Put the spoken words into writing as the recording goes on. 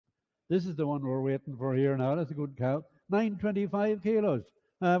This is the one we're waiting for here now. That's a good cow. 925 kilos.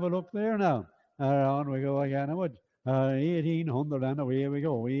 Have a look there now. On we go again. How much? 1800 and away we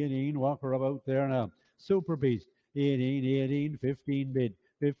go. 18 walker about there now. Super beast. 18, 18, 15 bid.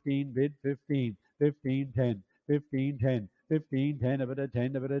 15 bid, 15. 15, 10. 15, 10. 15, 10, a bit of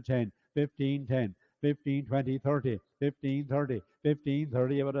 10, a bit of 10. 15, 10. 15, 20, 30. 15, 30. 15,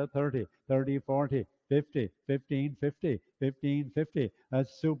 30, a bit of 30. 30, 40. 50, 15, 50, 15, 50.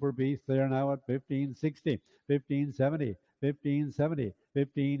 That's Super Beast there now at 15, 60, 15, 70, 15, 70,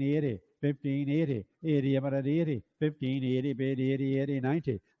 15, 80, 15, 80, 80 about at 80, 15, 80, 80, 80,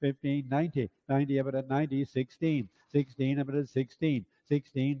 90, 15, 90, 90 about at 90, 16, 16 about at 16,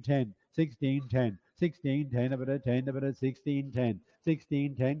 16, 10, 16, 10, 16, 10 about at 10 about at 16, 10,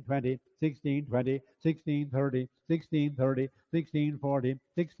 16, 10, 20, 16, 20, 16, 30, 16, 30, 16, 40,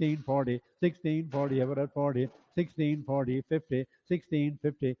 16, 40, 16, 40, about at 40, 16, 40, 50, 16,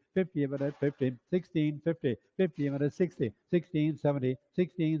 50, 50 about at 50, 16, 50, 50 about at 60, 16, 70,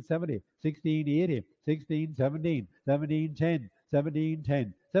 16, 70, 16, 80, 16, 17, 17, 10, 17,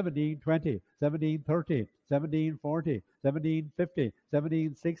 10, 17, 20, 17, 30, 17, 40, 17, 50,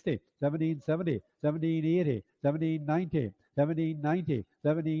 17, 60, 17, 70, 17, 80, 17, 90, 17, 90,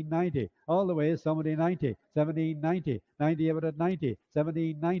 17, 90, all the way 17, 90, 17, 90, 90 about at 90,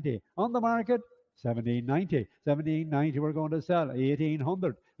 17, 90, on the market, 1790, 1790 we're going to sell,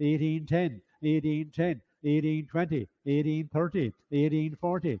 1800, 1810, 1810, 1820, 1830,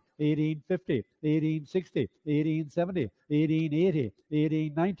 1840, 1850, 1860, 1870, 1880,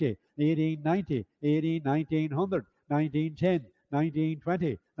 1890, 1890, 1900, 1910,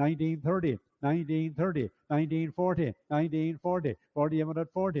 1920, 1930, 1930, 1940, 1940, 40 at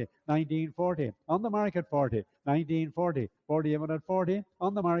 40, 1940, on the market 40, 1940, 40 at 40,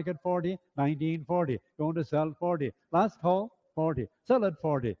 on the market 40, 1940, going to sell 40, last call 40, sell at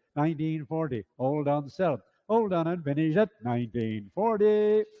 40, 1940, hold on, sell, hold on and finish at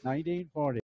 1940, 1940.